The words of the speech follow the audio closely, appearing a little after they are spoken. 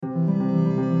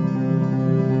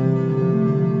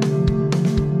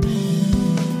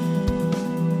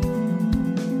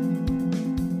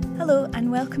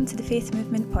welcome to the Faith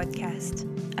Movement podcast,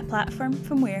 a platform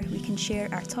from where we can share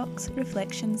our talks,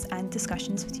 reflections and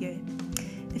discussions with you.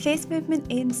 The Faith Movement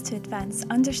aims to advance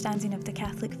understanding of the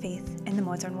Catholic faith in the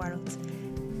modern world.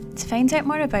 To find out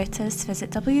more about us, visit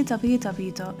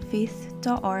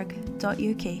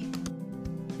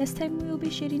www.faith.org.uk. This time we will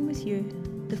be sharing with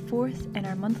you the fourth in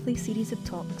our monthly series of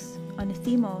talks on the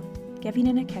theme of giving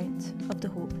an account of the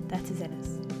hope that is in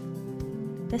us.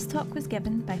 This talk was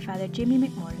given by Father Jamie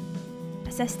McMorran,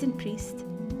 Assistant Priest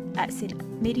at St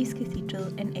Mary's Cathedral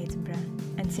in Edinburgh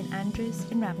and St Andrews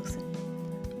in Ravelston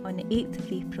on the 8th of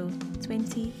April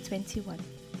 2021.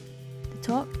 The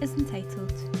talk is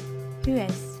entitled, Who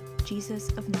is Jesus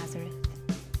of Nazareth?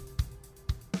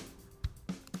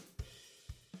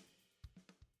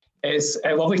 It's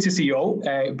lovely to see you all.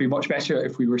 It'd be much better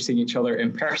if we were seeing each other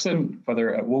in person,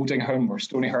 whether at Woldingham or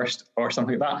Stonyhurst or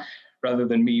something like that, rather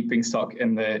than me being stuck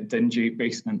in the dingy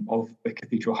basement of the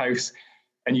cathedral house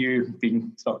and you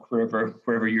being stuck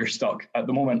wherever you're stuck at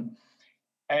the moment.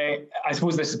 I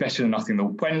suppose this is better than nothing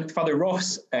though. When Father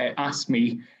Ross asked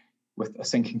me, with a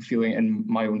sinking feeling in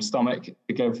my own stomach,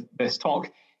 to give this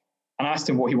talk, and I asked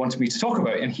him what he wanted me to talk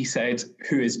about, and he said,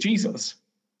 who is Jesus?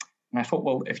 And I thought,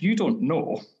 well, if you don't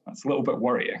know, that's a little bit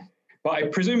worrying. But I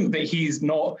presume that he's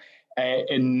not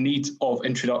in need of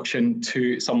introduction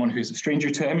to someone who's a stranger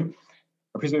to him.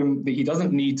 I presume that he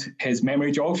doesn't need his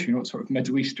memory jogged, sort of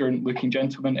Middle Eastern looking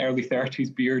gentleman, early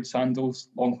 30s, beard, sandals,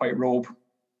 long white robe,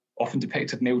 often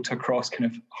depicted nailed to a cross, kind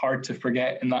of hard to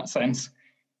forget in that sense.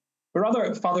 But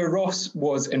rather, Father Ross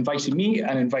was inviting me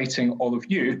and inviting all of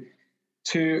you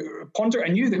to ponder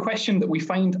anew the question that we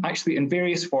find actually in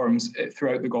various forms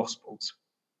throughout the Gospels.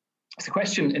 It's a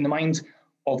question in the mind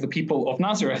of the people of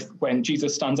Nazareth when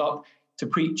Jesus stands up to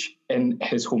preach in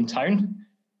his hometown,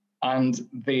 and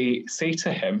they say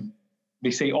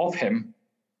of him,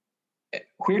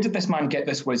 where did this man get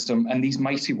this wisdom and these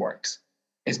mighty works?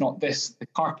 Is not this the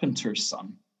carpenter's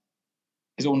son?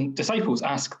 His own disciples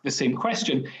ask the same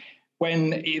question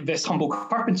when this humble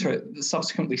carpenter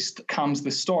subsequently calms the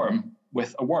storm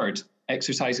with a word,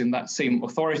 exercising that same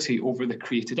authority over the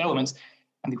created elements,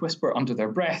 and they whisper under their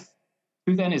breath,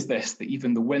 who then is this that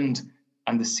even the wind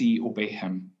and the sea obey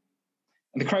him?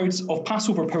 And the crowds of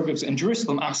Passover pilgrims in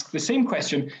Jerusalem ask the same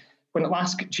question when at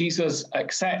last Jesus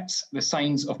accepts the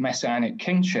signs of messianic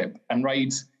kingship and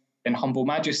rides in humble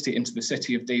majesty into the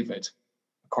city of David.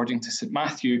 According to St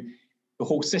Matthew, the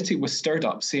whole city was stirred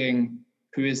up, saying,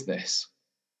 who is this?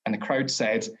 And the crowd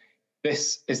said,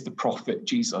 this is the prophet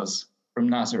Jesus from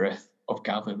Nazareth of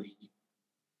Galilee.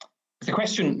 The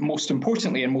question, most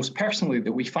importantly and most personally,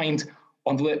 that we find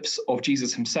on the lips of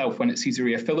Jesus himself when at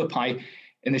Caesarea Philippi,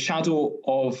 in the shadow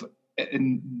of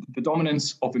the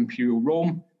dominance of imperial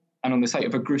Rome, and on the site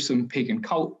of a gruesome pagan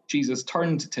cult, Jesus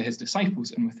turned to his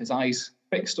disciples and with his eyes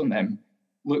fixed on them,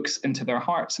 looks into their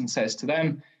hearts and says to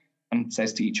them, and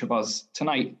says to each of us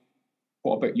tonight,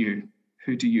 what about you?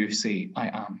 Who do you say I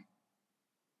am?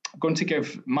 I'm going to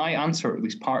give my answer, or at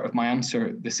least part of my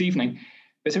answer this evening.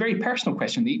 It's a very personal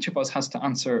question that each of us has to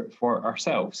answer for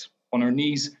ourselves, on our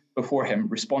knees before him,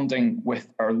 responding with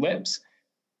our lips,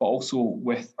 but also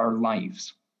with our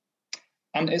lives.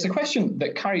 And it's a question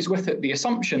that carries with it the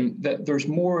assumption that there's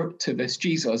more to this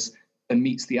Jesus than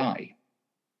meets the eye,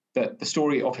 that the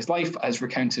story of his life, as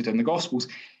recounted in the Gospels,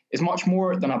 is much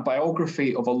more than a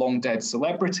biography of a long-dead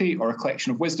celebrity or a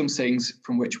collection of wisdom sayings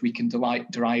from which we can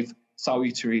derive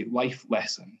salutary life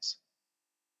lessons.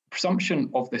 The presumption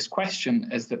of this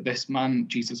question is that this man,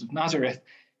 Jesus of Nazareth,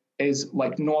 is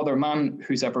like no other man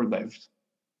who's ever lived,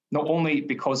 not only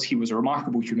because he was a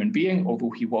remarkable human being,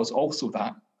 although he was also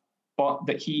that, but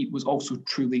that he was also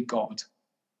truly God.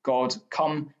 God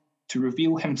come to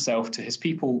reveal himself to his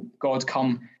people, God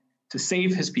come to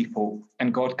save his people,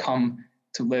 and God come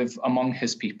to live among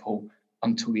his people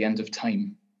until the end of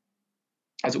time.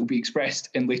 As it will be expressed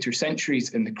in later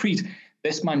centuries in the Creed,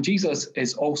 this man Jesus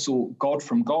is also God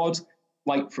from God,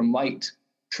 light from light,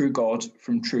 true God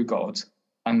from true God,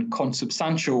 and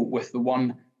consubstantial with the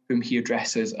one whom he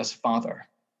addresses as Father.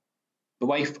 The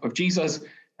life of Jesus,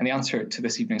 and the answer to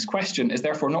this evening's question, is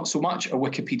therefore not so much a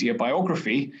Wikipedia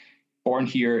biography, born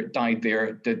here, died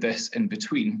there, did this in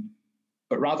between,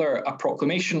 but rather a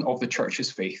proclamation of the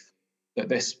Church's faith, that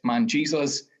this man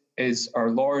Jesus is our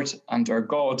Lord and our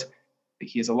God, that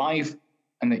he is alive,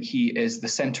 and that he is the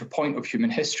centre point of human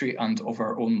history and of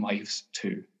our own lives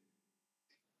too.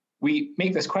 We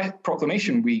make this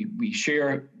proclamation, we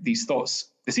share these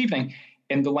thoughts this evening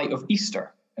in the light of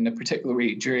Easter, and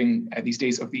particularly during these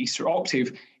days of the Easter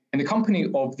octave. In the company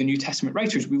of the New Testament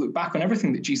writers, we look back on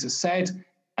everything that Jesus said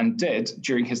and did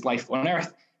during his life on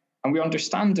earth, And we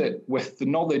understand it with the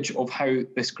knowledge of how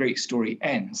this great story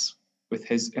ends, with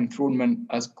his enthronement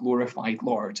as glorified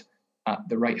Lord at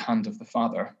the right hand of the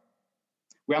Father.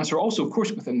 We answer also, of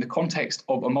course, within the context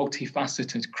of a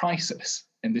multifaceted crisis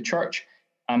in the church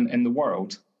and in the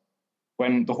world,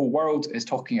 when the whole world is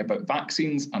talking about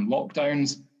vaccines and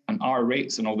lockdowns and R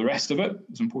rates and all the rest of it,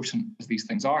 as important as these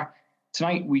things are.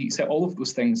 Tonight, we set all of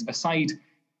those things aside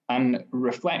and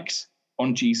reflect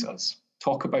on Jesus,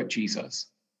 talk about Jesus,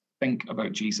 think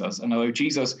about Jesus, and allow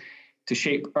Jesus to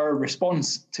shape our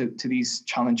response to these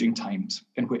challenging times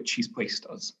in which he's placed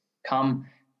us. Calm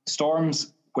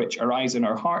storms which arise in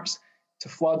our hearts, to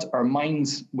flood our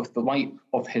minds with the light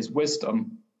of his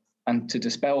wisdom, and to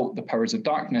dispel the powers of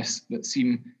darkness that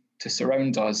seem to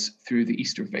surround us through the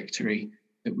Easter victory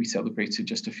that we celebrated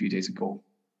just a few days ago.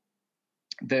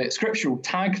 The scriptural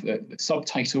tag, the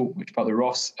subtitle, which Father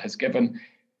Ross has given,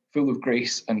 Full of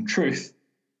Grace and Truth,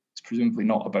 is presumably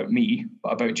not about me,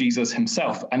 but about Jesus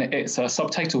himself. And it's a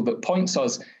subtitle that points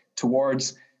us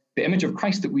towards the image of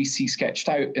Christ that we see sketched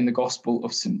out in the Gospel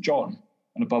of St. John,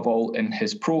 and above all in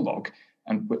his prologue,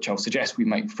 and which I'll suggest we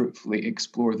might fruitfully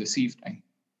explore this evening.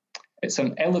 It's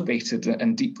an elevated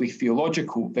and deeply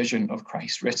theological vision of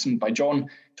Christ written by John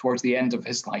towards the end of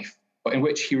his life, but in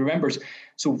which he remembers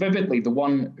so vividly the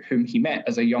one whom he met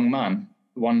as a young man,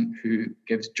 the one who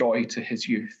gives joy to his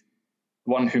youth,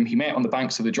 the one whom he met on the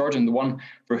banks of the Jordan, the one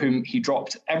for whom he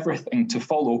dropped everything to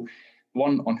follow, the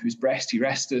one on whose breast he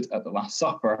rested at the Last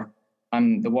Supper,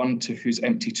 and the one to whose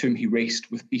empty tomb he raced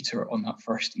with Peter on that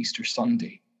first Easter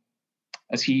Sunday.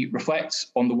 As he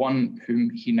reflects on the one whom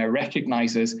he now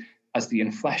recognizes as the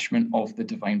enfleshment of the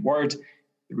divine word,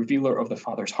 the revealer of the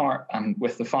Father's heart, and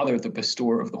with the Father, the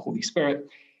bestower of the Holy Spirit,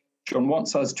 John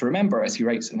wants us to remember, as he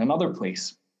writes in another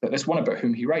place, that this one about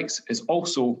whom he writes is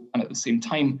also, and at the same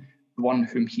time, the one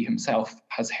whom he himself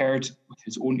has heard with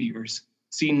his own ears,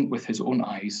 seen with his own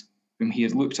eyes, whom he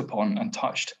has looked upon and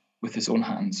touched with his own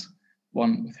hands,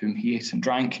 one with whom he ate and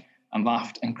drank and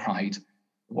laughed and cried,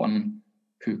 the one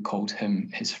who called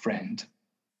him his friend.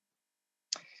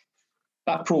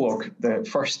 That prologue, the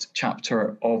first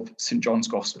chapter of St. John's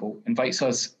Gospel, invites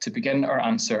us to begin our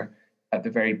answer at the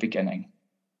very beginning,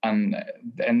 and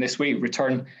in this way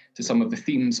return to some of the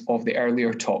themes of the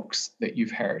earlier talks that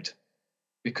you've heard.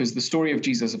 Because the story of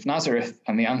Jesus of Nazareth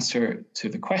and the answer to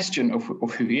the question of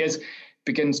who he is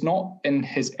begins not in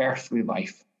his earthly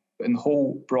life, but in the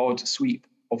whole broad sweep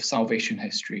of salvation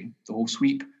history, the whole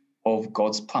sweep of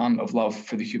God's plan of love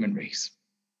for the human race.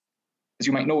 As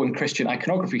you might know, in Christian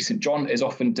iconography, St. John is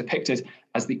often depicted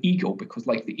as the eagle, because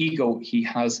like the eagle, he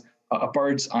has a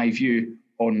bird's eye view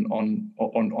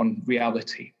on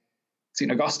reality.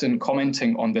 St. Augustine,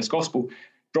 commenting on this gospel,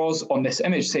 draws on this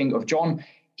image, saying of John,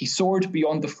 he soared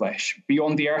beyond the flesh,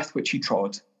 beyond the earth which he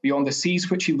trod, beyond the seas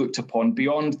which he looked upon,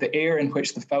 beyond the air in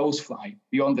which the fowls fly,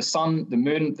 beyond the sun, the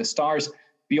moon, the stars,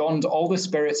 beyond all the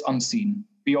spirits unseen,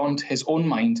 beyond his own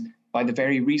mind by the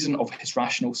very reason of his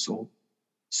rational soul.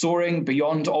 Soaring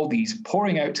beyond all these,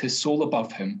 pouring out his soul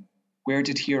above him, where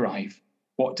did he arrive?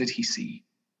 What did he see?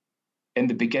 In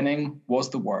the beginning was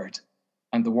the Word,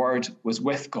 and the Word was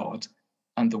with God,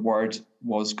 and the Word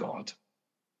was God.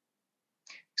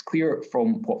 It's clear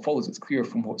from what follows, it's clear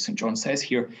from what St. John says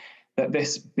here, that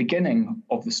this beginning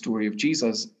of the story of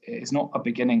Jesus is not a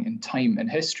beginning in time and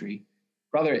history.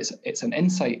 Rather, it's an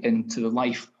insight into the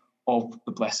life of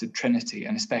the Blessed Trinity,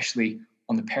 and especially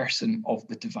on the person of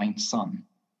the Divine Son.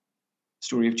 The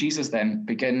story of Jesus then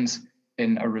begins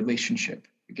in a relationship,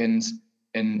 begins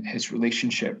in his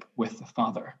relationship with the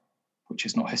Father, which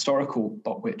is not historical,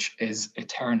 but which is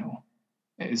eternal.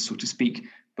 It is, so to speak,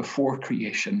 before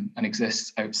creation and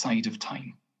exists outside of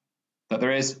time. That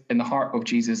there is, in the heart of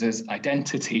Jesus'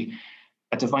 identity,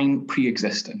 a divine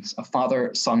pre-existence, a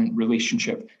father-son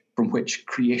relationship from which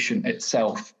creation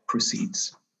itself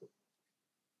proceeds.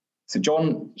 So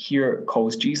John here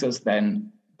calls Jesus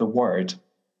then the Word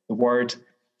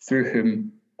through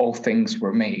whom all things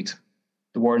were made,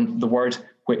 the word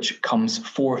which comes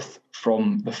forth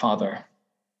from the Father.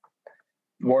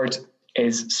 The Word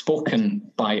is spoken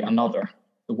by another.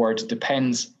 The Word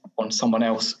depends on someone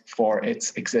else for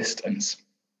its existence.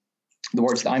 The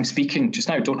words that I'm speaking just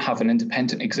now don't have an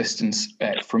independent existence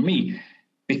for me,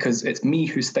 because it's me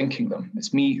who's thinking them.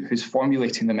 It's me who's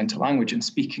formulating them into language and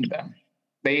speaking them.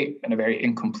 They, in a very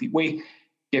incomplete way,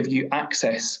 give you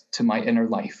access to my inner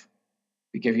life.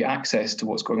 They give you access to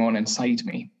what's going on inside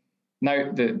me. Now,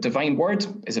 the divine word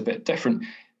is a bit different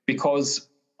because,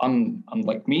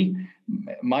 unlike me,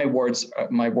 my words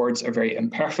are very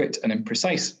imperfect and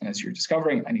imprecise. And as you're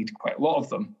discovering, I need quite a lot of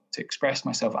them to express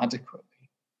myself adequately.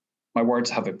 My words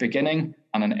have a beginning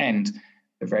and an end,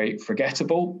 the very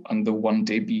forgettable, and the one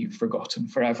day be forgotten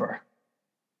forever.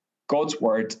 God's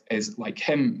word is, like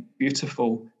him,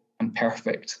 beautiful and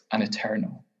perfect and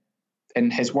eternal. In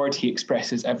his word, he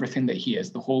expresses everything that he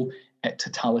is, the whole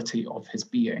totality of his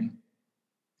being.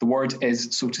 The word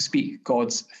is, so to speak,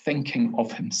 God's thinking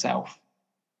of himself,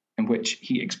 in which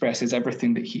he expresses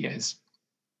everything that he is,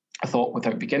 a thought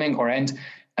without beginning or end,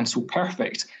 and so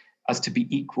perfect as to be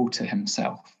equal to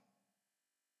himself.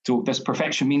 So this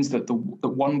perfection means that the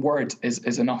one word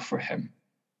is enough for him.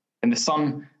 In the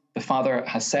Son, the Father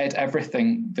has said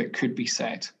everything that could be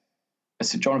said. As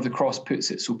St. John of the Cross puts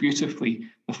it so beautifully,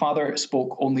 the Father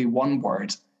spoke only one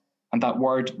word, and that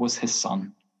word was his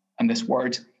Son. And this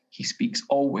word he speaks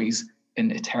always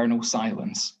in eternal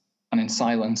silence, and in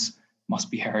silence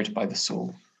must be heard by the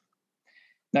soul.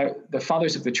 Now, the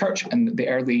fathers of the church and the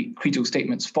early creedal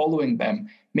statements following them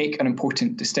make an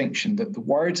important distinction, that the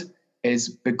word is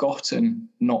begotten,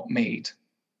 not made.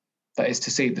 That is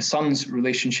to say, the Son's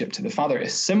relationship to the Father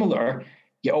is similar,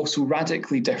 yet also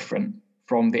radically different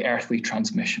from the earthly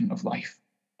transmission of life,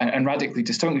 and radically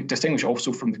distinguished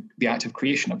also from the act of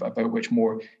creation, about which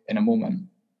more in a moment.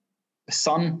 The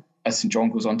Son, as St. John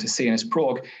goes on to say in his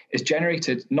prologue, is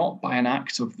generated not by an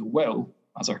act of the will,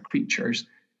 as are creatures,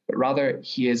 but rather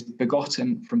he is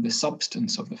begotten from the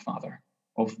substance of the Father,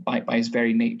 by his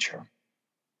very nature.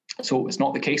 So it's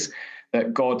not the case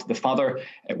that God the Father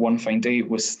at one fine day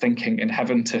was thinking in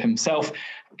heaven to himself,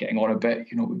 getting on a bit,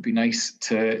 it would be nice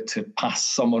to pass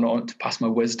someone on, to pass my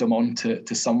wisdom on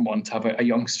to someone, to have a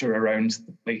youngster around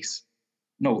the place.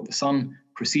 No, the Son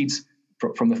proceeds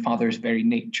from the Father's very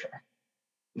nature.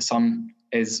 The Son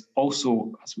is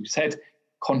also, as we've said,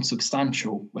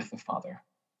 consubstantial with the Father.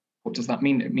 What does that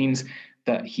mean? It means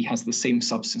that he has the same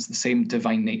substance, the same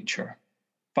divine nature.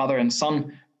 Father and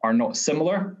Son are not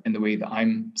similar in the way that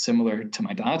I'm similar to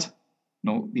my dad.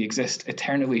 No, they exist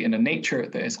eternally in a nature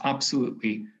that is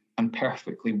absolutely and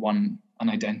perfectly one and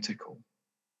identical.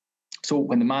 So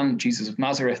when the man Jesus of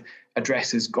Nazareth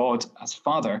addresses God as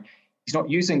Father, he's not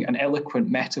using an eloquent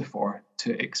metaphor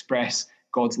to express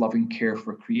God's loving care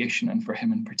for creation and for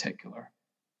him in particular.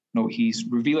 No, he's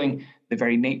revealing the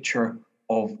very nature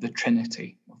of the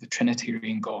Trinity, of the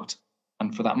Trinitarian God,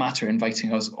 and for that matter,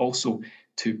 inviting us also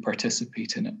to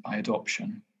participate in it by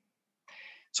adoption.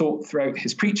 So throughout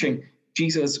his preaching,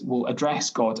 Jesus will address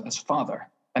God as Father,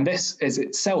 and this is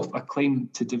itself a claim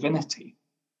to divinity.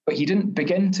 But he didn't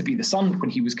begin to be the Son when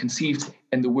he was conceived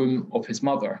in the womb of his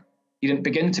mother. He didn't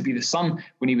begin to be the Son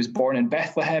when he was born in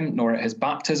Bethlehem, nor at his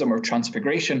baptism or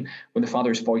transfiguration when the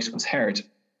Father's voice was heard,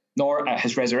 nor at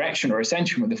his resurrection or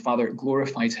ascension when the Father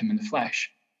glorified him in the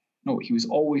flesh. No, he was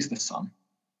always the Son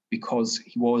because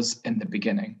he was in the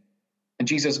beginning. And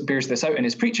Jesus bears this out in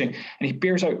his preaching, and he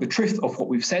bears out the truth of what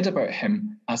we've said about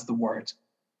him as the Word.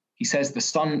 He says the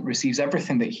Son receives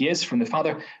everything that he is from the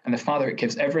Father, and the Father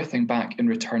gives everything back in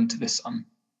return to the Son.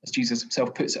 As Jesus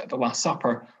himself puts it at the Last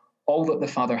Supper, all that the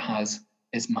Father has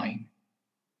is mine.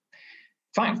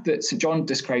 The fact that St. John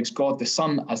describes God the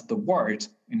Son as the Word,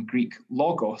 in Greek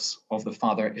logos, of the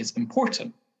Father is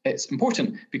important. It's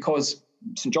important because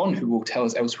St. John, who will tell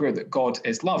us elsewhere that God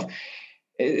is love,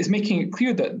 is making it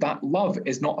clear that that love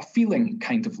is not a feeling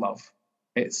kind of love.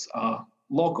 It's a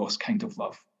logos kind of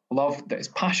love, a love that is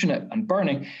passionate and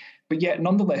burning, but yet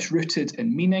nonetheless rooted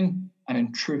in meaning and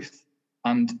in truth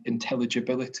and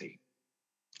intelligibility.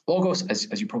 Logos,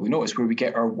 as you probably know, is where we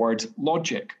get our word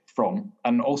logic from,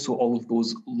 and also all of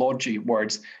those logy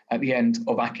words at the end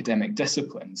of academic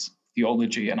disciplines,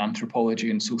 theology and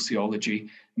anthropology and sociology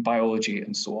and biology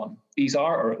and so on. These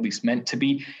are, or at least meant to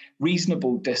be,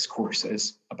 reasonable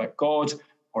discourses about God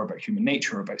or about human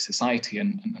nature or about society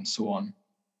and so on.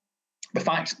 The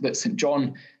fact that St.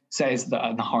 John says that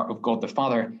at the heart of God the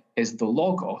Father is the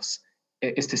Logos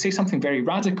is to say something very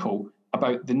radical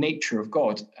about the nature of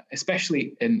God,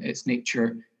 especially in its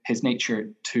nature, his nature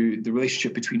to the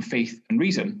relationship between faith and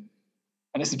reason.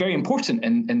 And this is very important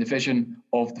in the vision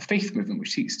of the faith movement,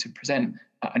 which seeks to present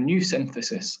a new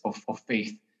synthesis of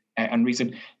faith and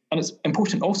reason. And it's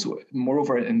important also,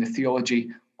 moreover, in the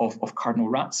theology of Cardinal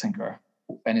Ratzinger,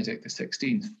 Pope Benedict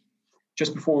XVI.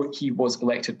 Just before he was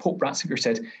elected Pope, Ratzinger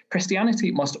said,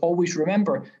 "Christianity must always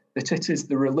remember that it is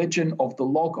the religion of the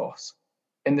Logos.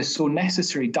 In the so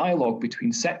necessary dialogue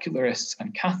between secularists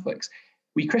and Catholics,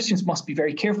 we Christians must be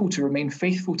very careful to remain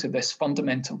faithful to this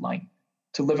fundamental line,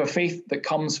 to live a faith that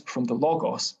comes from the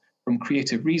Logos, from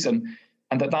creative reason,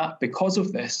 and that because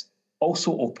of this,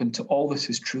 also open to all that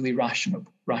is truly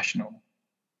rational.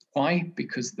 Why?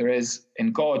 Because there is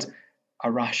in God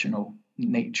a rational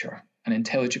nature, an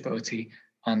intelligibility,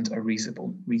 and a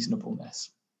reasonableness.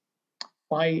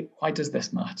 Why does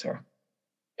this matter?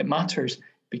 It matters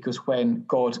because when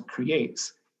God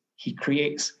creates, he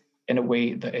creates in a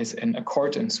way that is in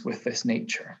accordance with this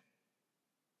nature.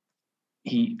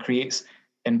 He creates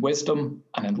in wisdom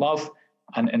and in love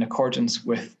and in accordance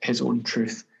with his own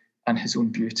truth and his own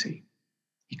beauty.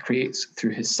 He creates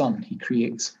through his Son. He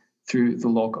creates through the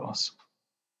Logos.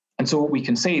 And so we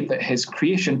can say that his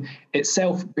creation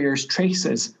itself bears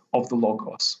traces of the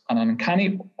Logos, an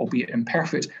uncanny, albeit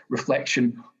imperfect,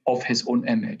 reflection of his own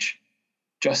image.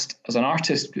 Just as an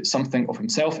artist puts something of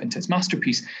himself into his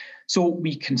masterpiece, so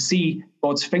we can see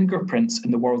God's fingerprints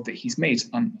in the world that he's made.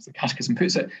 And as the Catechism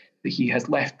puts it, that he has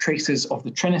left traces of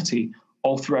the Trinity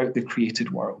all throughout the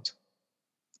created world.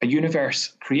 A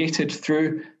universe created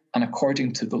through and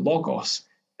according to the Logos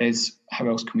is, how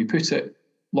else can we put it,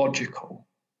 logical.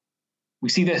 We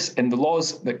see this in the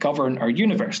laws that govern our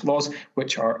universe, laws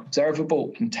which are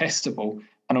observable and testable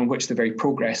and on which the very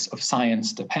progress of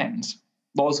science depends,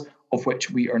 laws of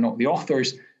which we are not the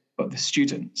authors, but the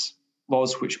students,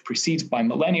 laws which precede by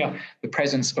millennia the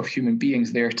presence of human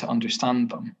beings there to understand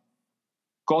them.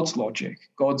 God's logic,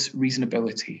 God's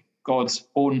reasonability, God's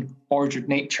own ordered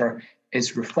nature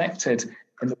is reflected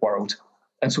in the world.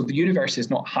 And so the universe is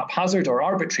not haphazard or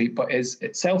arbitrary, but is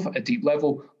itself at a deep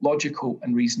level logical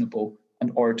and reasonable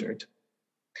and ordered.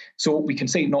 So we can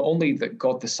say not only that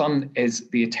God the Son is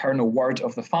the eternal Word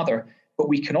of the Father, but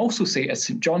we can also say, as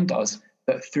St. John does,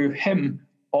 that through him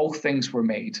all things were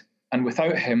made, and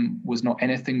without him was not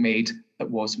anything made that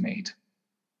was made.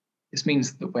 This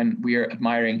means that when we are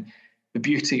admiring the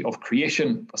beauty of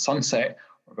creation, a sunset,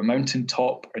 or a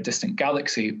mountaintop, or a distant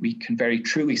galaxy, we can very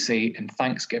truly say in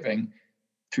thanksgiving,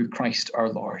 through Christ our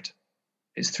Lord.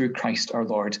 It's through Christ our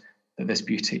Lord that this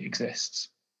beauty exists.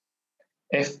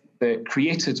 If the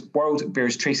created world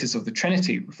bears traces of the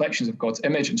Trinity, reflections of God's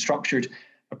image and structured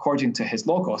according to his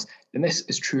Logos, then this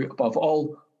is true above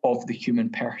all of the human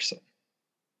person.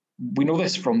 We know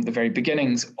this from the very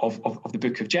beginnings of the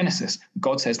book of Genesis.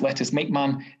 God says, let us make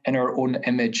man in our own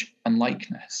image and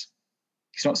likeness.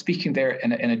 He's not speaking there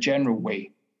in a general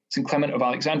way. St. Clement of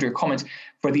Alexandria comments,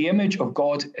 for the image of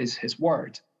God is his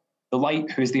word, the light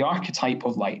who is the archetype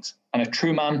of light, and a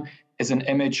true man is an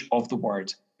image of the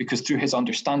word, because through his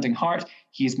understanding heart,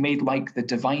 he is made like the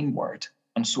divine word,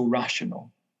 and so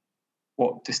rational.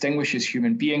 What distinguishes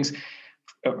human beings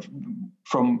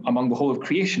from among the whole of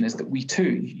creation is that we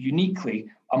too, uniquely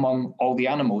among all the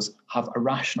animals, have a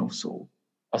rational soul,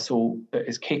 a soul that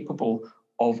is capable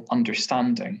of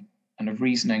understanding and of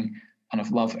reasoning and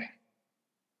of loving.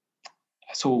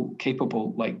 A soul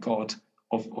capable, like God,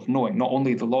 of knowing not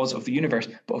only the laws of the universe,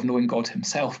 but of knowing God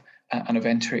himself and of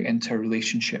entering into a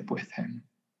relationship with him.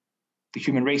 The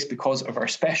human race, because of our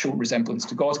special resemblance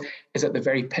to God, is at the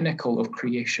very pinnacle of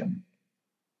creation.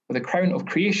 But the crown of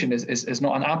creation is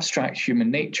not an abstract human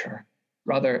nature.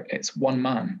 Rather, it's one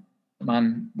man, the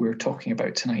man we're talking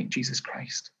about tonight, Jesus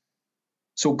Christ.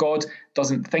 So God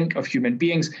doesn't think of human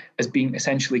beings as being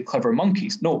essentially clever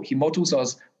monkeys. No, he models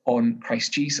us on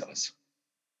Christ Jesus.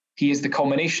 He is the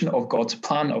culmination of God's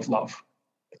plan of love.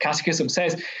 The Catechism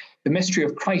says, the mystery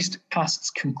of Christ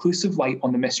casts conclusive light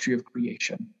on the mystery of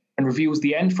creation and reveals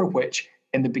the end for which,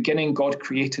 in the beginning, God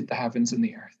created the heavens and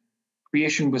the earth.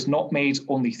 Creation was not made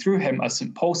only through him, as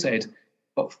St. Paul said,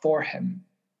 but for him,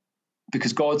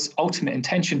 because God's ultimate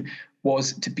intention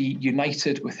was to be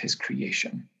united with his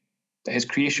creation, that his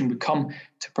creation would come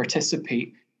to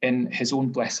participate in his own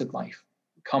blessed life,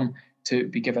 come to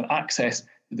be given access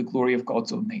to the glory of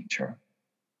God's own nature.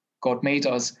 God made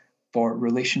us for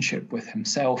relationship with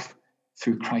himself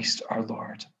through Christ our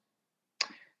Lord.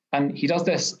 And he does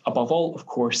this above all, of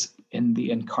course, in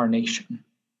the incarnation,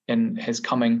 in his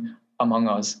coming among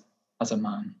us as a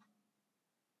man.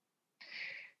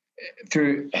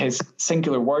 Through his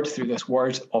singular word, through this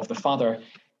word of the Father,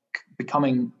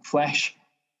 becoming flesh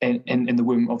in the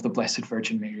womb of the Blessed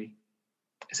Virgin Mary.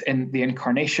 It's in the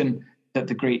incarnation that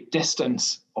the great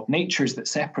distance of natures that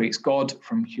separates God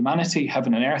from humanity,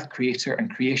 heaven and earth, creator and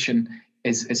creation,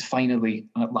 is finally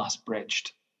and at last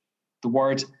bridged. The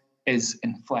Word is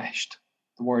enfleshed.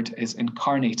 The Word is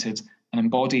incarnated and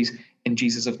embodied in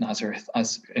Jesus of Nazareth,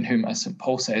 as in whom, as St.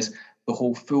 Paul says, the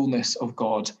whole fullness of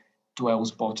God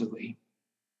dwells bodily.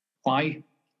 Why?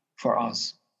 For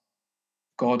us.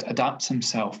 God adapts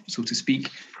himself, so to speak,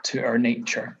 to our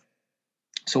nature.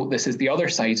 So this is the other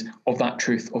side of that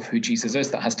truth of who Jesus is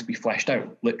that has to be fleshed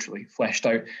out, literally fleshed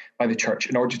out by the church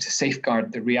in order to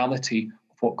safeguard the reality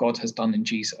of what God has done in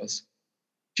Jesus.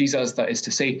 Jesus, that is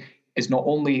to say, is not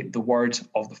only the word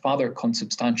of the Father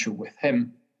consubstantial with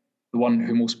him, the one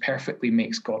who most perfectly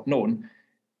makes God known,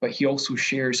 but he also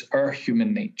shares our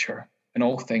human nature in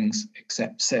all things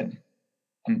except sin.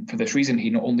 And for this reason, he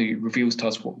not only reveals to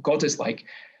us what God is like,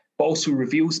 but also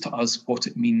reveals to us what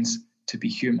it means to be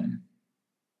human.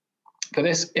 For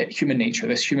this human nature,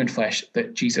 this human flesh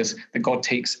that God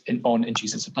takes on in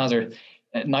Jesus of Nazareth,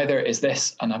 neither is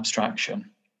this an abstraction,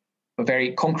 but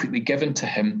very concretely given to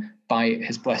him by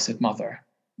his blessed mother,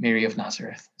 Mary of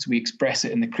Nazareth. As we express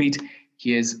it in the Creed,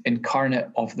 he is incarnate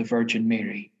of the Virgin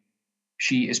Mary.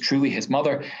 She is truly his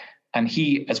mother, and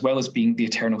he, as well as being the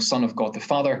eternal Son of God the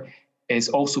Father, is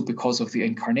also, because of the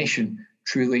incarnation,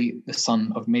 truly the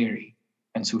Son of Mary,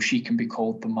 and so she can be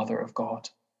called the Mother of God.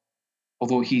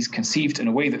 Although he's conceived in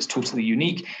a way that's totally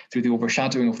unique through the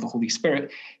overshadowing of the Holy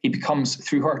Spirit, he becomes,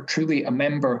 through her, truly a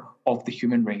member of the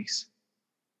human race.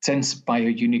 Since, by a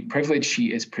unique privilege,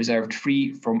 she is preserved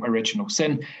free from original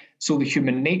sin, so the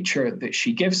human nature that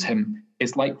she gives him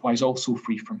is likewise also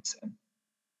free from sin.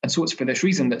 And so it's for this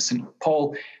reason that St.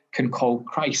 Paul can call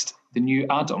Christ the new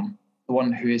Adam, the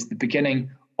one who is the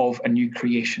beginning of a new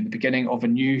creation, the beginning of a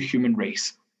new human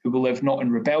race, who will live not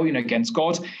in rebellion against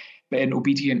God, but in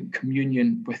obedient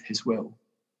communion with his will.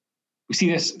 We see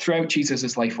this throughout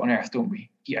Jesus' life on earth, don't we?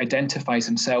 He identifies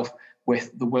himself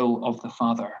with the will of the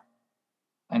Father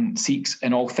and seeks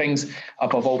in all things,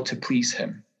 above all, to please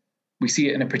him. We see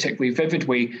it in a particularly vivid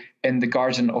way in the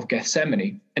Garden of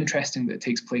Gethsemane. Interesting that it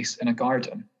takes place in a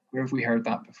garden. Where have we heard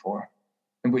that before?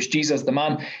 In which Jesus, the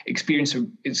man, is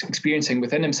experiencing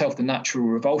within himself the natural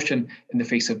revulsion in the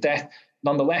face of death,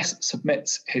 nonetheless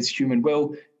submits his human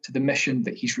will to the mission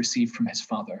that he's received from his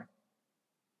Father.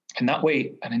 In that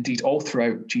way, and indeed all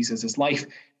throughout Jesus' life,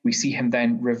 we see him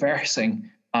then reversing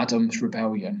Adam's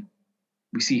rebellion.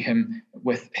 We see him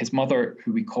with his mother,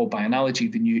 who we call by analogy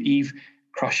the new Eve,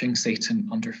 crushing Satan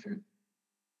underfoot.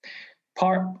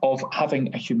 Part of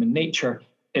having a human nature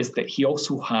is that he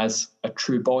also has a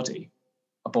true body,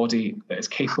 a body that is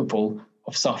capable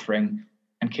of suffering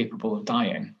and capable of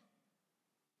dying.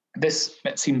 This,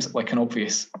 it seems like an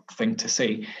obvious thing to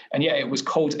say, and yet it was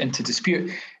called into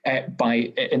dispute in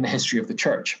the history of the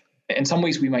church. In some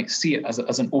ways, we might see it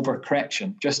as an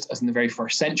overcorrection, just as in the very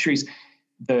first centuries,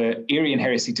 the Arian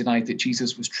heresy denied that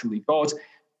Jesus was truly God,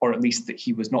 or at least that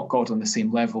he was not God on the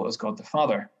same level as God the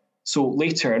Father. So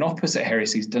later, in opposite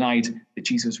heresies, denied that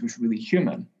Jesus was really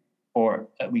human, or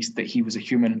at least that he was a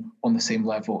human on the same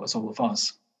level as all of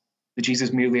us. That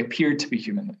Jesus merely appeared to be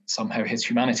human, that somehow his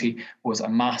humanity was a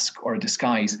mask or a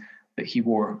disguise that he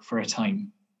wore for a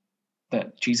time.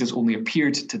 That Jesus only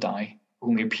appeared to die,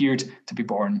 only appeared to be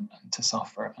born and to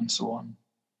suffer, and so on.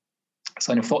 A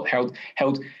sign of thought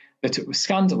held that it was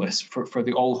scandalous for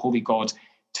the all-holy God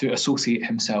to associate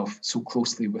himself so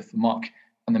closely with the muck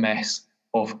and the mess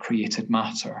of created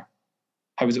matter.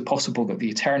 How is it possible that the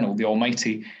eternal, the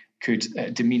Almighty, could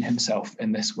demean himself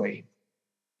in this way?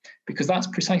 Because that's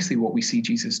precisely what we see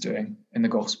Jesus doing in the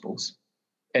Gospels.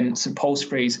 In St. Paul's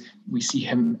phrase, we see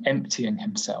him emptying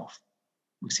himself.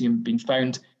 We see him being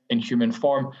found in human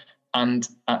form, and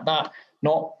at that,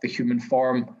 not the human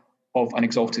form of an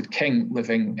exalted king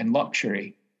living in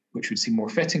luxury, which would seem more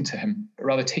fitting to him, but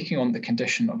rather taking on the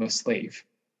condition of a slave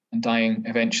and dying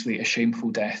eventually a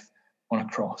shameful death on a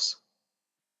cross.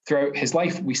 Throughout his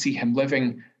life, we see him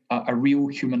living a real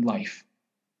human life.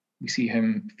 We see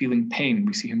him feeling pain.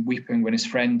 We see him weeping when his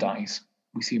friend dies.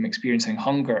 We see him experiencing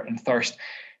hunger and thirst.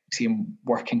 We see him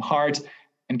working hard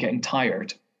and getting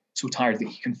tired, so tired that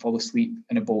he can fall asleep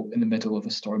in a boat in the middle of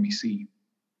a stormy sea.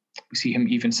 We see him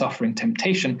even suffering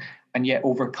temptation and yet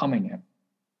overcoming it.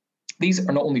 These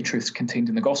are not only truths contained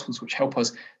in the Gospels which help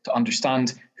us to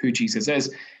understand who Jesus is,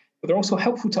 but they're also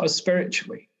helpful to us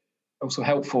spiritually, also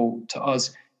helpful to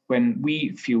us when we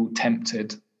feel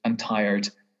tempted and tired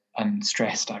and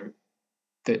stressed out,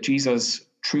 that Jesus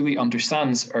truly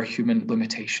understands our human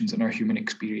limitations and our human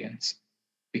experience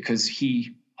because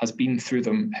he has been through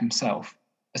them himself.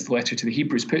 As the letter to the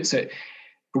Hebrews puts it,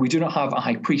 for we do not have a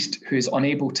high priest who is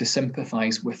unable to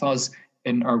sympathize with us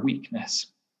in our weakness,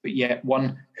 but yet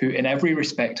one who in every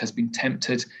respect has been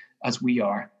tempted as we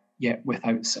are, yet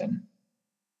without sin.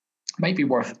 It might be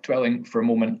worth dwelling for a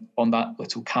moment on that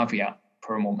little caveat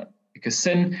for a moment, because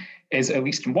sin is, at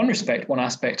least in one respect, one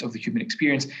aspect of the human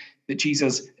experience, that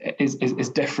Jesus is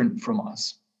different from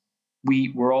us.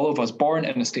 We were all of us born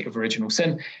in a state of original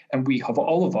sin, and we have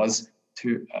all of us,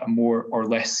 to a more or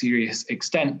less serious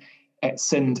extent,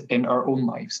 sinned in our own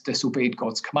lives, disobeyed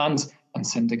God's commands and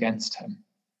sinned against him.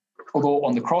 Although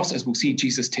on the cross, as we'll see,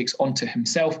 Jesus takes onto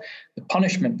himself the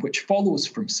punishment which follows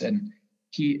from sin,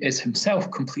 he is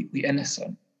himself completely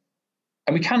innocent.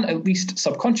 And we can at least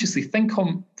subconsciously think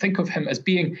of him as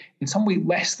being in some way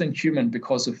less than human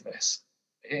because of this.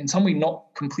 In some way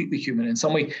not completely human, in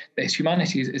some way that his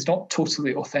humanity is not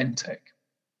totally authentic.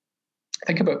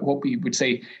 Think about what we would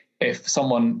say if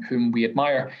someone whom we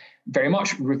admire very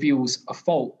much reveals a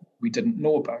fault we didn't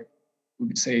know about. We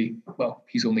would say, well,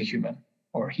 he's only human,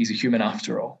 or he's a human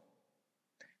after all.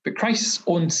 But Christ's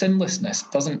own sinlessness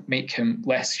doesn't make him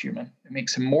less human. It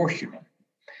makes him more human.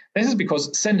 This is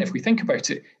because sin, if we think about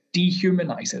it,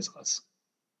 dehumanizes us.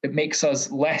 It makes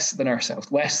us less than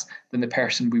ourselves, less than the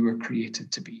person we were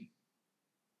created to be.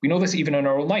 We know this even in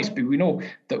our own lives, but we know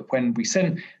that when we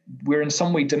sin, we're in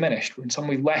some way diminished. We're in some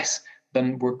way less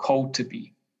than we're called to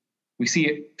be. We see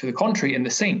it, to the contrary, in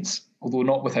the saints. Although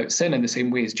not without sin in the same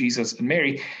way as Jesus and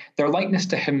Mary, their likeness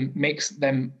to him makes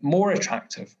them more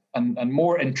attractive and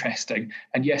more interesting,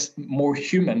 and yes, more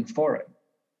human for it.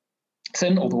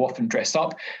 Sin, although often dressed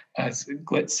up as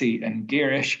glitzy and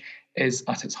garish, is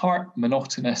at its heart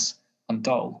monotonous and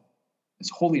dull. It's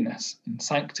holiness and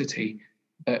sanctity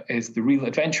that is the real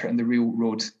adventure and the real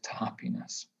road to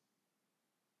happiness.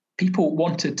 People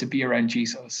wanted to be around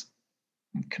Jesus.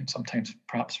 We can sometimes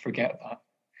perhaps forget that.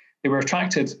 They were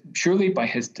attracted surely by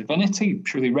his divinity,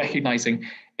 surely recognizing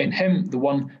in him the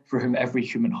one for whom every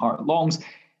human heart longs.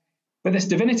 But this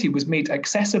divinity was made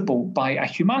accessible by a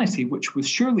humanity which was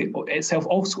surely itself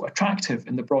also attractive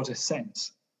in the broadest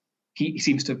sense. He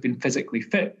seems to have been physically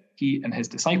fit. He and his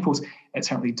disciples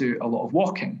certainly do a lot of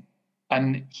walking.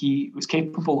 And he was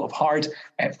capable of hard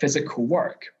physical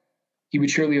work. He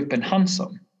would surely have been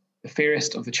handsome, the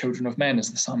fairest of the children of men,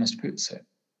 as the psalmist puts it.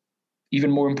 Even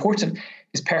more important,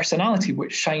 his personality,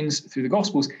 which shines through the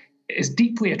Gospels, is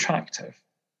deeply attractive.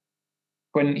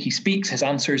 When he speaks, his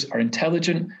answers are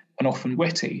intelligent and often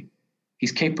witty.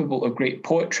 He's capable of great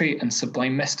poetry and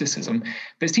sublime mysticism,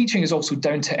 but his teaching is also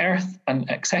down to earth and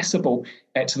accessible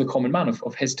to the common man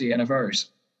of his day and of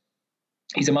ours.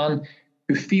 He's a man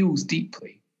who feels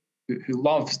deeply, who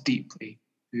loves deeply,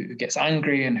 who gets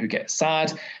angry and who gets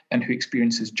sad and who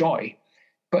experiences joy.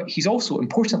 But he's also,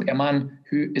 importantly, a man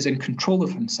who is in control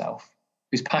of himself,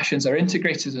 whose passions are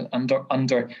integrated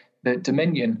under the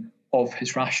dominion of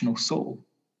his rational soul.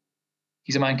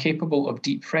 He's a man capable of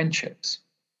deep friendships,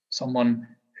 someone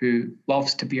who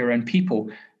loves to be around people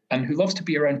and who loves to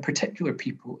be around particular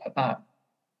people at that.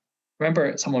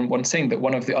 Remember someone once saying that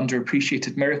one of the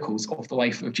underappreciated miracles of the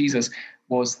life of Jesus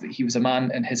was that he was a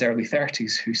man in his early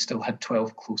 30s who still had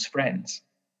 12 close friends.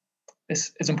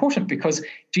 This is important because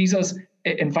Jesus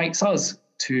invites us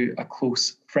to a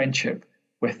close friendship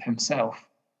with himself.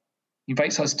 He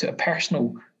invites us to a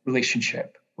personal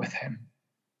relationship with him.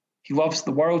 He loves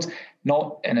the world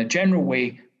not in a general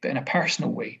way, but in a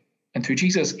personal way. And through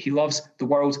Jesus, he loves the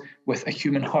world with a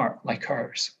human heart like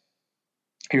ours.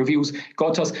 He reveals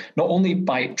God to us not only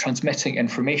by transmitting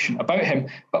information about him,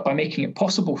 but by making it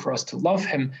possible for us to love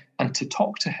him and to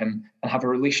talk to him and have a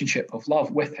relationship of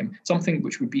love with him, something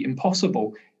which would be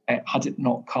impossible had he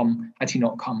not come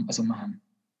as a man.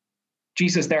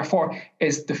 Jesus, therefore,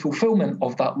 is the fulfillment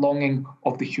of that longing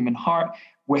of the human heart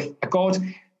with a God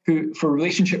for a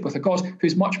relationship with a God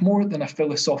who's much more than a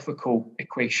philosophical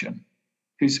equation,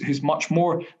 who's much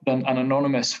more than an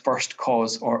anonymous first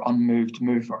cause or unmoved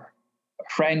mover, a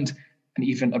friend and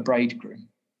even a bridegroom,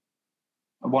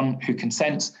 one who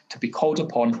consents to be called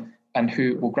upon and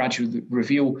who will gradually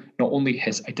reveal not only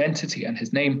his identity and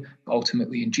his name, but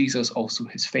ultimately in Jesus also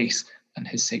his face and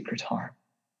his sacred heart.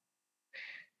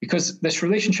 Because this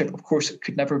relationship, of course,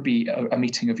 could never be a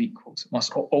meeting of equals. It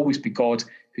must always be God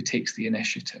who takes the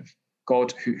initiative,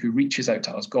 God who reaches out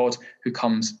to us, God who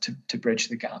comes to bridge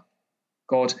the gap,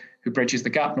 God who bridges the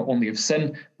gap not only of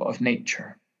sin, but of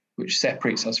nature, which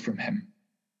separates us from him.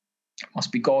 It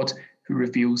must be God who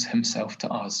reveals himself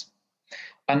to us.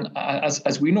 And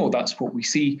as we know, that's what we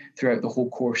see throughout the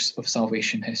whole course of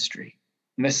salvation history.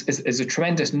 And this is a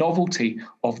tremendous novelty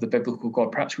of the biblical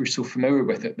God. Perhaps we're so familiar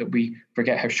with it that we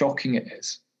forget how shocking it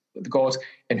is. That the God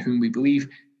in whom we believe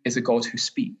is a God who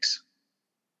speaks,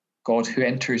 God who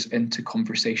enters into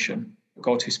conversation, a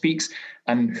God who speaks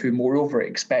and who moreover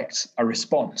expects a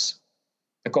response,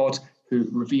 a God who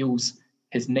reveals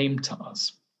his name to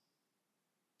us.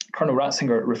 Colonel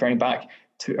Ratzinger, referring back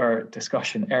to our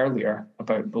discussion earlier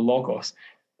about the Logos,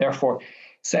 therefore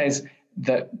says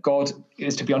that God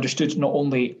is to be understood not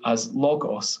only as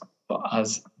Logos, but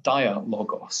as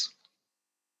Dialogos.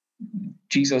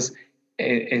 Jesus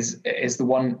is the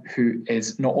one who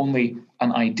is not only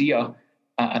an idea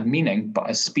and meaning, but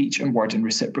as speech and word and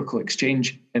reciprocal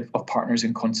exchange of partners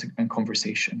in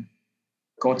conversation.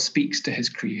 God speaks to his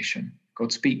creation.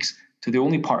 God speaks to the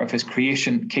only part of his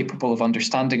creation capable of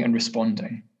understanding and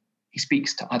responding. He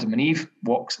speaks to Adam and Eve,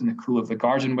 walks in the cool of the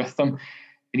garden with them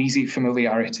in easy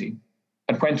familiarity.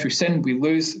 And when through sin we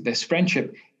lose this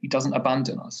friendship, he doesn't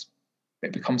abandon us.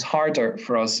 It becomes harder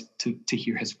for us to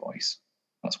hear his voice.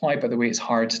 That's why, by the way, it's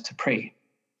hard to pray.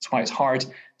 It's why it's hard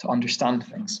to understand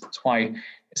things. It's why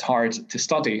it's hard to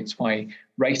study. It's why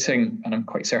writing, and I'm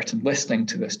quite certain listening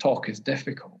to this talk, is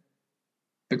difficult.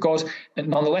 But God,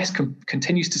 nonetheless,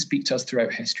 continues to speak to us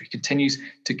throughout history, continues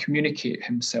to communicate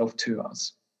himself to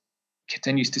us,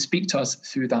 continues to speak to us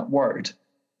through that word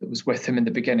that was with him in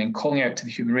the beginning, calling out to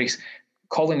the human race,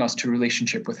 calling us to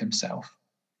relationship with himself.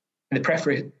 In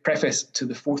the preface to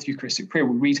the fourth Eucharistic prayer,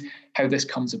 we read how this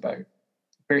comes about.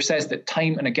 The prayer says that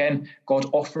time and again, God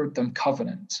offered them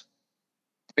covenant.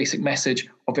 The basic message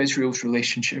of Israel's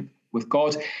relationship with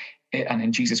God and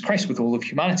in Jesus Christ with all of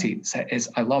humanity is,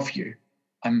 I love you.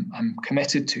 I'm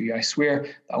committed to you. I swear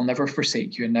that I'll never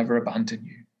forsake you and never abandon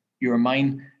you. You are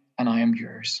mine and I am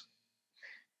yours.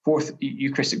 Fourth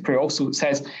Eucharistic prayer also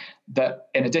says that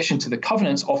in addition to the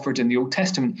covenants offered in the Old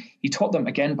Testament, he taught them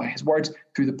again by his words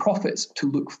through the prophets to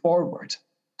look forward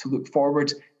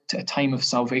to a time of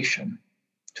salvation,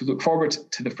 to look forward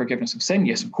to the forgiveness of sin,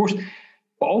 yes, of course,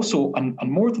 but also, and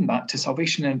more than that, to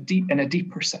salvation in a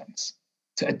deeper sense,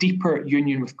 to a deeper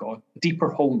union with God, a deeper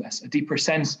wholeness, a deeper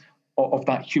sense of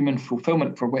that human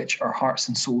fulfillment for which our hearts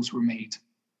and souls were made.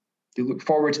 They look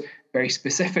forward very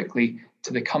specifically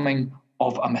to the coming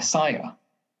of a Messiah,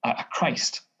 a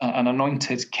Christ, an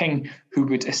anointed king who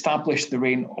would establish the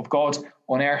reign of God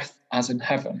on earth as in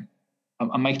heaven,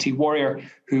 a mighty warrior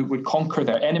who would conquer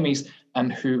their enemies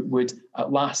and who would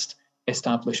at last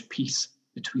establish peace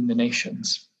between the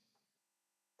nations.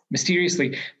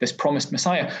 Mysteriously, this promised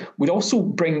Messiah would also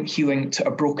bring healing to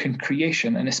a broken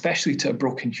creation and especially to a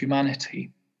broken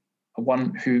humanity,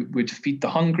 one who would feed the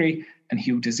hungry and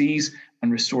heal disease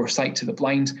and restore sight to the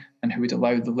blind and who would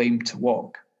allow the lame to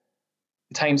walk.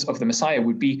 The times of the Messiah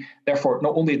would be, therefore,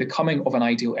 not only the coming of an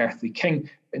ideal earthly king,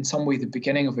 but in some way the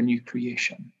beginning of a new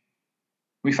creation.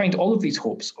 We find all of these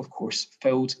hopes, of course,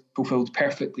 fulfilled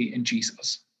perfectly in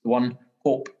Jesus, the one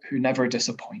hope who never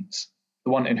disappoints,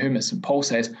 the one in whom, as St. Paul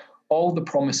says, all the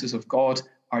promises of God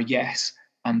are yes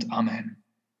and amen.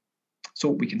 So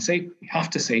we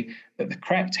have to say that the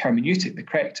correct hermeneutic, the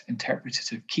correct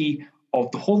interpretative key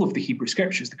of the whole of the Hebrew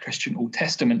Scriptures, the Christian Old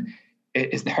Testament,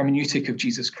 is the hermeneutic of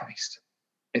Jesus Christ.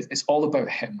 It's all about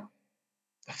him.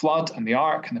 The flood and the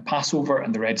ark and the Passover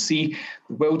and the Red Sea,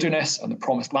 the wilderness and the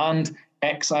promised land,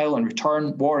 exile and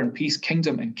return, war and peace,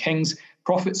 kingdom and kings,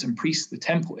 prophets and priests, the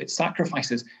temple, its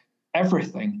sacrifices,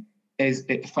 everything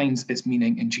it finds its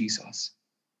meaning in Jesus.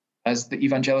 As the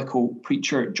evangelical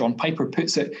preacher John Piper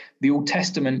puts it, the Old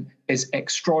Testament is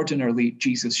extraordinarily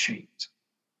Jesus-shaped.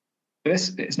 This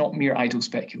is not mere idle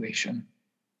speculation.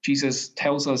 Jesus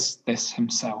tells us this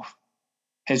himself.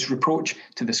 His reproach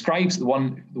to the scribes, the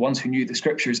ones who knew the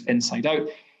scriptures inside out,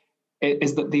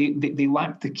 is that they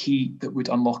lacked the key that would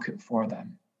unlock it for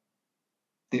them.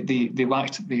 They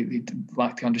lacked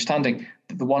the understanding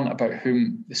that the one about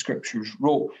whom the scriptures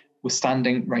wrote was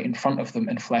standing right in front of them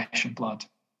in flesh and blood.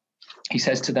 He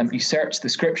says to them, you search the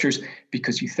scriptures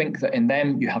because you think that in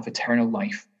them you have eternal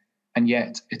life, and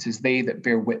yet it is they that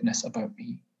bear witness about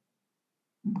me.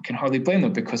 We can hardly blame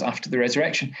them because after the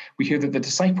resurrection, we hear that the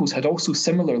disciples had also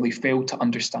similarly failed to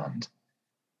understand.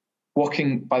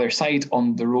 Walking by their side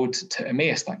on the road to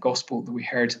Emmaus, that gospel that we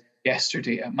heard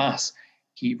yesterday at Mass,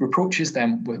 he reproaches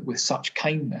them with such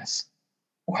kindness.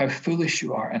 Oh, how foolish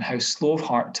you are and how slow of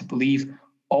heart to believe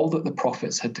all that the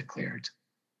prophets had declared.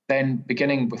 Then,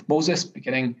 beginning with Moses,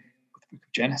 beginning with the book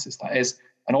of Genesis, that is,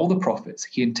 and all the prophets,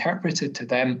 he interpreted to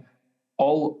them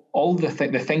all the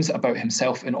things about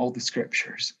himself in all the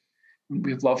scriptures.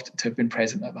 We've loved to have been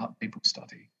present at that Bible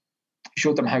study. He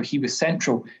showed them how he was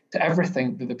central to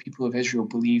everything that the people of Israel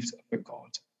believed about God,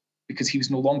 because he was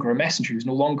no longer a messenger, he was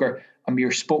no longer a mere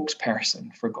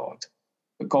spokesperson for God,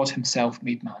 but God himself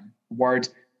made man, the Word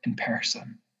in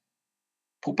person.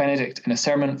 Pope Benedict, in a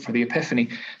sermon for the Epiphany,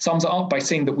 sums it up by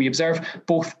saying that we observe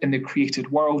both in the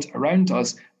created world around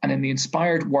us and in the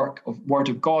inspired Word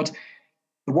of God,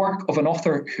 the work of an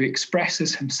author who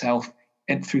expresses himself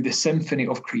through the symphony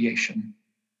of creation.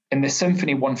 In this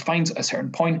symphony, one finds at a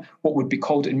certain point what would be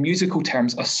called in musical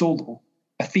terms a solo,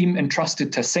 a theme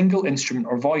entrusted to a single instrument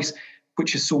or voice,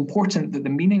 which is so important that the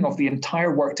meaning of the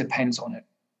entire work depends on it.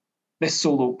 This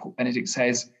solo, Pope Benedict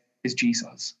says, is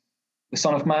Jesus. The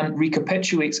Son of Man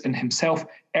recapitulates in himself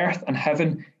earth and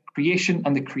heaven, creation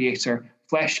and the Creator,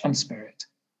 flesh and spirit.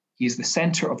 He is the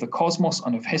centre of the cosmos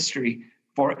and of history,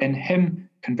 for in him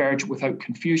converge without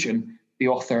confusion the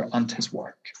author and his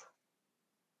work.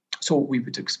 So we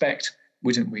would expect,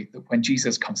 wouldn't we, that when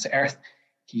Jesus comes to earth,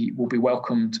 he will be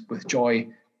welcomed with joy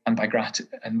and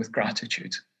with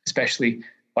gratitude, especially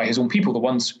by his own people, the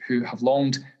ones who have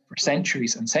longed for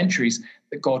centuries and centuries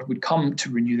that God would come to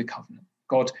renew the covenant.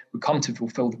 God would come to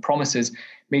fulfill the promises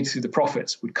made through the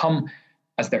prophets, would come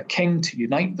as their king to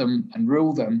unite them and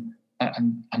rule them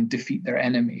and defeat their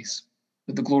enemies.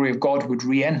 That the glory of God would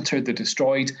re-enter the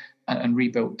destroyed and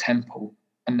rebuilt temple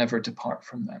and never depart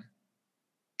from them.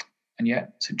 And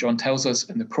yet, St. John tells us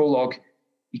in the prologue,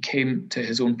 he came to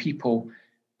his own people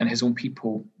and his own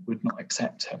people would not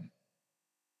accept him.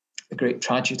 The great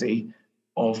tragedy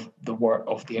of the work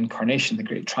of the incarnation, the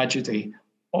great tragedy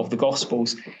of the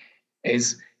Gospels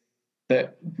is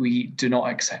that we do not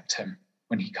accept him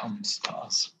when he comes to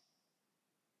us.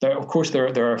 There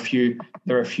are a few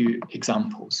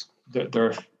examples.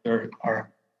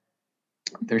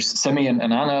 There's Simeon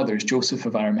and Anna, there's Joseph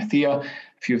of Arimathea, a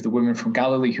few of the women from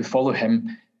Galilee who follow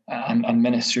him and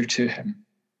minister to him.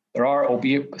 There are,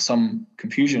 albeit some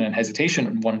confusion and hesitation,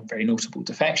 and one very notable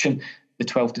defection, the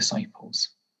 12 disciples.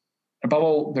 Above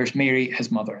all, there's Mary,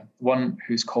 his mother, the one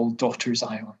who's called Daughter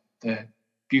Zion, the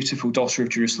beautiful daughter of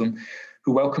Jerusalem,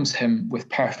 who welcomes him with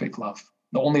perfect love,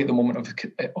 not only at the moment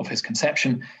of his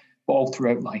conception, but all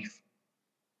throughout life.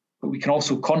 But we can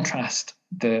also contrast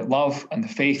the love and the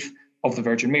faith of the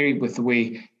Virgin Mary with the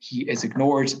way he is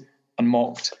ignored and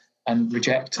mocked and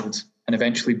rejected and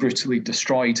eventually brutally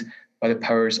destroyed by the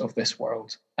powers of this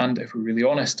world. And if we're really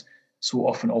honest, so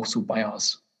often also by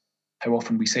us. How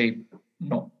often we say,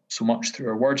 not so much through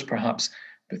our words perhaps,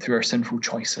 but through our sinful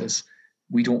choices,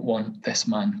 we don't want this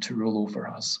man to rule over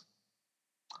us.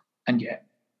 And yet,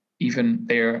 even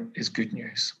there is good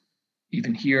news.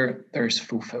 Even here, there's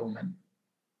fulfillment.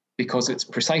 Because it's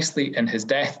precisely in his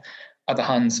death at the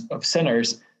hands of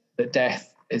sinners that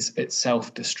death is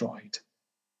itself destroyed.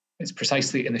 It's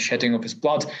precisely in the shedding of his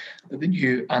blood that the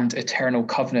new and eternal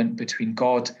covenant between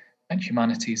God and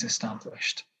humanity is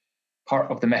established.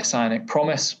 Part of the messianic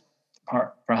promise,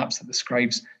 part perhaps that the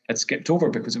scribes had skipped over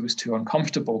because it was too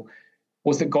uncomfortable,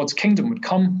 was that God's kingdom would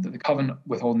come, that the covenant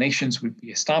with all nations would be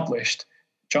established,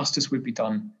 justice would be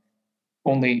done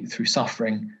only through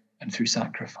suffering and through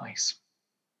sacrifice.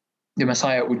 The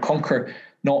Messiah would conquer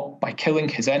not by killing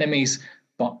his enemies,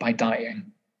 but by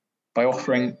dying, by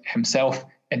offering himself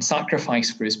in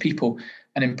sacrifice for his people,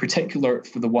 and in particular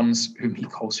for the ones whom he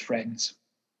calls friends.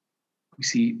 We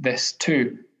see this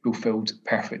too fulfilled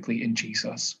perfectly in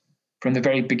Jesus. From the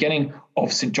very beginning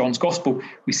of St. John's Gospel,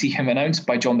 we see him announced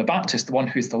by John the Baptist, the one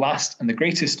who is the last and the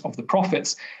greatest of the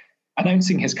prophets,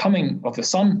 announcing his coming of the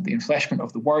Son, the enfleshment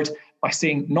of the Word, by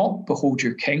saying, not behold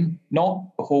your King,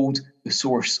 not behold the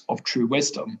source of true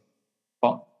wisdom,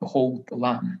 but behold the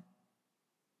Lamb.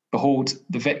 Behold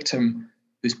the victim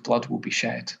whose blood will be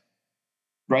shed.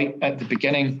 Right at the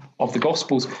beginning of the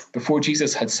Gospels, before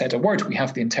Jesus had said a word, we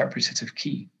have the interpretative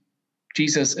key.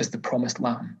 Jesus is the promised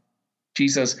Lamb.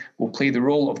 Jesus will play the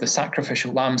role of the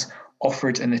sacrificial lambs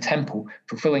offered in the temple,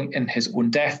 fulfilling in his own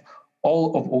death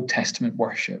all of Old Testament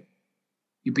worship.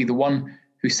 He'll be the one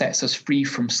who sets us free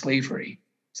from slavery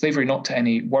not to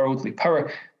any worldly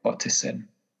power, but to sin.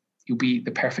 He'll be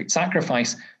the perfect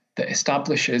sacrifice that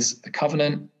establishes the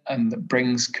covenant and that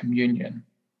brings communion.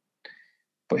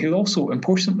 But he'll also,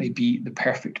 importantly, be the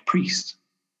perfect priest,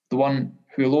 the one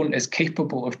who alone is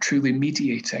capable of truly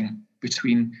mediating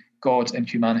between God and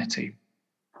humanity,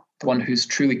 the one who's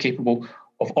truly capable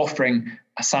of offering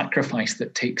a sacrifice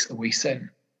that takes away sin.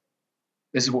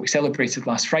 This is what we celebrated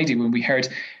last Friday when we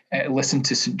listened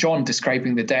to St. John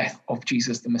describing the death of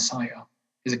Jesus the Messiah,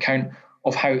 his account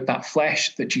of how that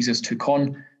flesh that Jesus took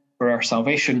on for our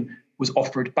salvation was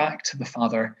offered back to the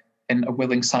Father in a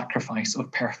willing sacrifice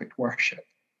of perfect worship,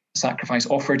 a sacrifice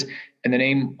offered in the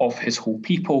name of his whole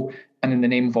people and in the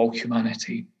name of all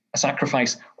humanity, a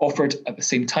sacrifice offered at the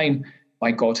same time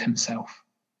by God himself,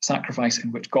 a sacrifice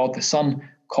in which God the Son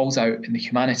calls out in the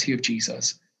humanity of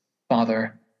Jesus,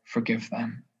 Father, forgive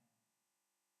them.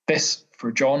 This,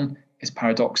 for John, is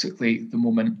paradoxically the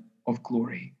moment of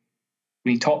glory.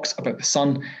 When he talks about the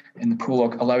Son in the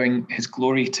prologue allowing his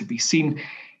glory to be seen,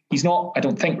 he's not, I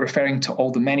don't think, referring to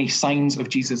all the many signs of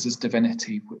Jesus'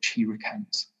 divinity which he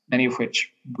recounts, many of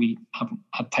which we haven't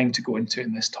had time to go into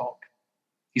in this talk.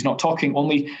 He's not talking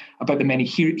only about the many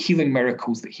healing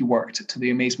miracles that he worked to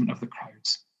the amazement of the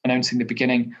crowds, announcing the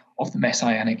beginning of the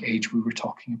messianic age we were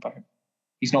talking about.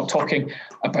 He's not talking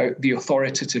about the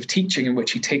authoritative teaching in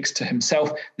which he takes to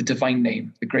himself the divine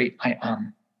name, the great I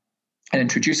Am, and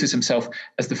introduces himself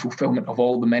as the fulfillment of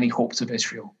all the many hopes of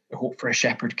Israel, their hope for a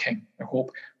shepherd king, their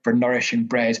hope for nourishing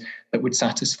bread that would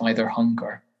satisfy their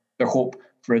hunger, their hope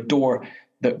for a door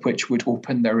which would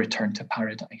open their return to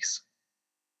paradise.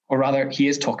 Or rather, he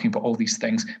is talking about all these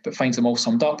things, but finds them all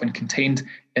summed up and contained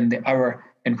in the hour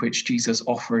in which Jesus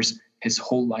offers his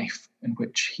whole life, in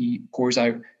which he pours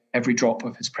out every drop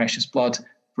of his precious blood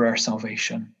for our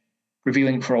salvation.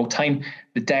 revealing for all time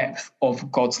the depth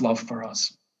of God's love for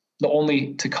us, not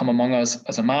only to come among us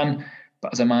as a man,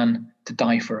 but as a man to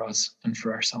die for us and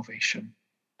for our salvation,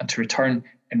 and to return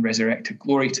in resurrected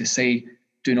glory to say,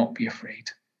 do not be afraid.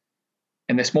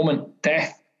 In this moment,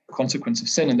 death, the consequence of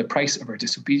sin and the price of our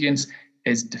disobedience,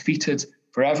 is defeated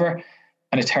forever,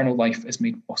 and eternal life is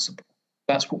made possible.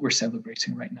 That's what we're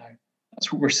celebrating right now.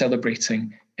 That's what we're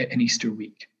celebrating in Easter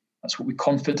week. That's what we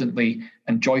confidently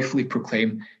and joyfully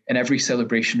proclaim in every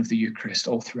celebration of the Eucharist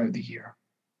all throughout the year.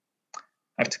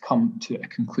 I have to come to a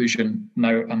conclusion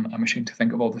now. I'm ashamed to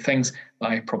think of all the things that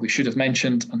I probably should have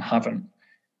mentioned and haven't.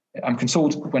 I'm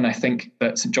consoled when I think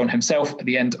that St. John himself, at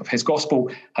the end of his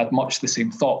Gospel, had much the same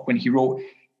thought when he wrote,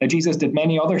 "Now Jesus did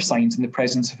many other signs in the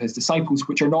presence of his disciples,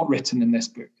 which are not written in this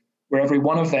book. Were every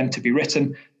one of them to be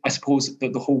written, I suppose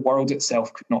that the whole world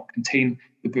itself could not contain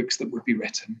the books that would be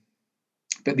written.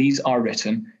 But these are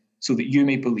written so that you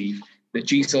may believe that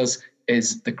Jesus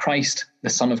is the Christ, the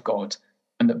Son of God,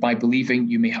 and that by believing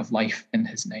you may have life in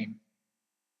his name."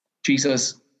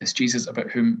 Jesus, this Jesus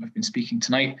about whom I've been speaking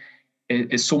tonight,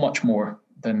 is so much more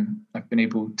than I've been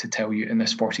able to tell you in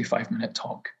this 45-minute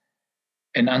talk.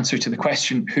 In answer to the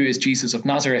question, who is Jesus of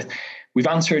Nazareth, we've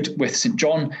answered with St.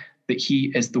 John that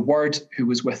he is the Word who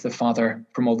was with the Father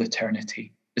from all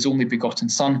eternity, his only begotten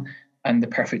Son, and the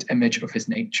perfect image of his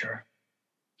nature.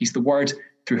 He's the Word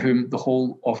through whom the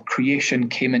whole of creation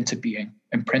came into being,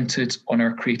 imprinted on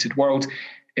our created world,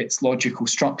 its logical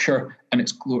structure and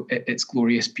its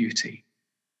glorious beauty.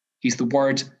 He's the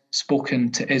Word spoken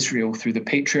to Israel through the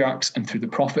patriarchs and through the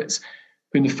prophets,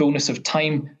 who in the fullness of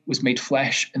time was made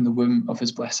flesh in the womb of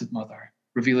his blessed mother,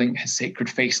 revealing his sacred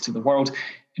face to the world,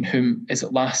 in whom is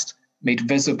at last made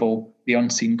visible the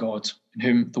unseen God, in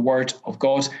whom the Word of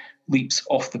God leaps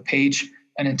off the page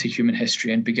and into human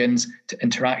history and begins to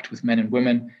interact with men and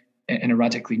women in a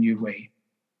radically new way.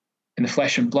 In the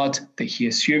flesh and blood that he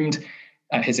assumed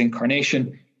at his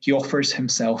incarnation, he offers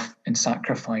himself in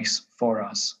sacrifice for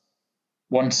us,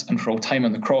 once and for all time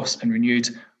on the cross and renewed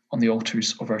on the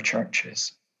altars of our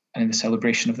churches, and in the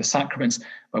celebration of the sacraments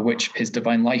by which his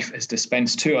divine life is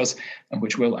dispensed to us, and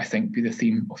which will, I think, be the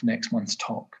theme of next month's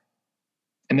talk.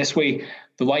 In this way,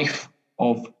 the life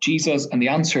of Jesus and the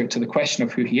answer to the question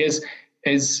of who he is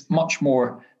much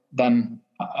more than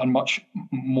and much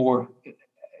more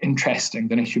interesting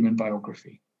than a human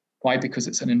biography. Why? Because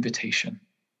it's an invitation.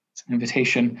 It's an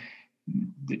invitation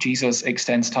that Jesus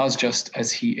extends to us just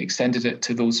as he extended it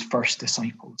to those first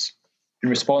disciples. In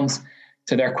response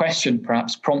to their question,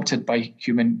 perhaps prompted by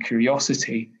human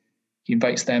curiosity, he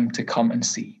invites them to come and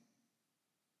see.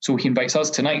 So he invites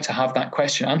us tonight to have that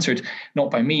question answered,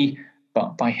 not by me,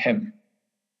 but by him.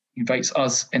 He invites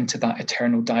us into that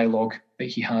eternal dialogue that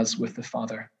he has with the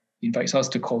Father. He invites us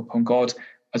to call upon God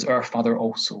as our Father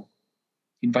also.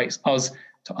 He invites us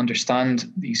to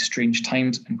understand these strange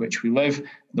times in which we live,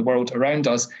 the world around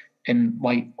us, in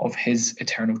light of his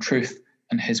eternal truth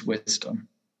and his wisdom.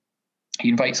 He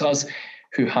invites us,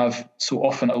 who have so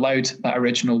often allowed that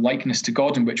original likeness to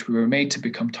God in which we were made to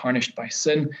become tarnished by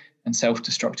sin and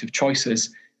self-destructive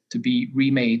choices, to be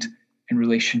remade in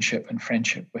relationship and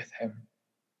friendship with him.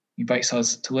 He invites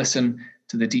us to listen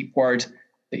to the deep word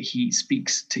that he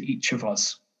speaks to each of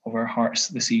us of our hearts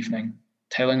this evening,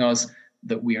 telling us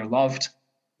that we are loved,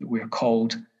 that we are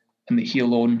called, and that he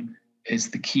alone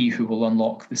is the key who will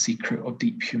unlock the secret of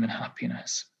deep human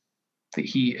happiness. That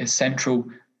he is central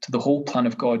to the whole plan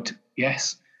of God,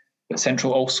 yes, but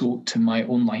central also to my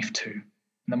own life too,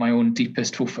 and that my own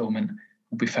deepest fulfillment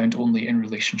will be found only in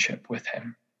relationship with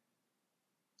him.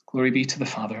 Glory be to the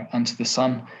Father, and to the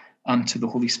Son, and to the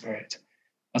Holy Spirit,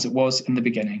 as it was in the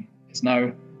beginning, is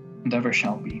now, and ever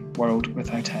shall be, world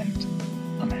without end.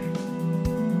 Amen.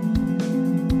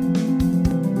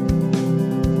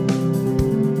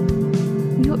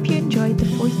 We hope you enjoyed the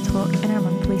fourth talk in our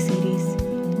monthly series.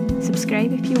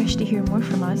 Subscribe if you wish to hear more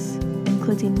from us,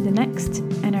 including the next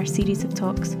in our series of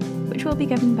talks, which will be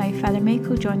given by Father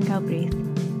Michael John Galbraith,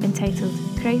 entitled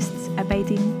Christ's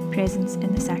Abiding Presence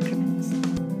in the Sacraments.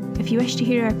 If you wish to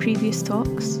hear our previous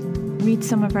talks, read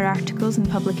some of our articles and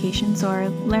publications, or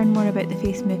learn more about the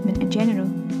faith movement in general,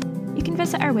 you can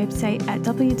visit our website at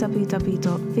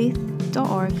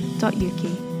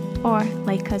www.faith.org.uk or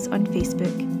like us on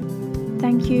Facebook.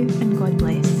 Thank you and God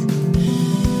bless.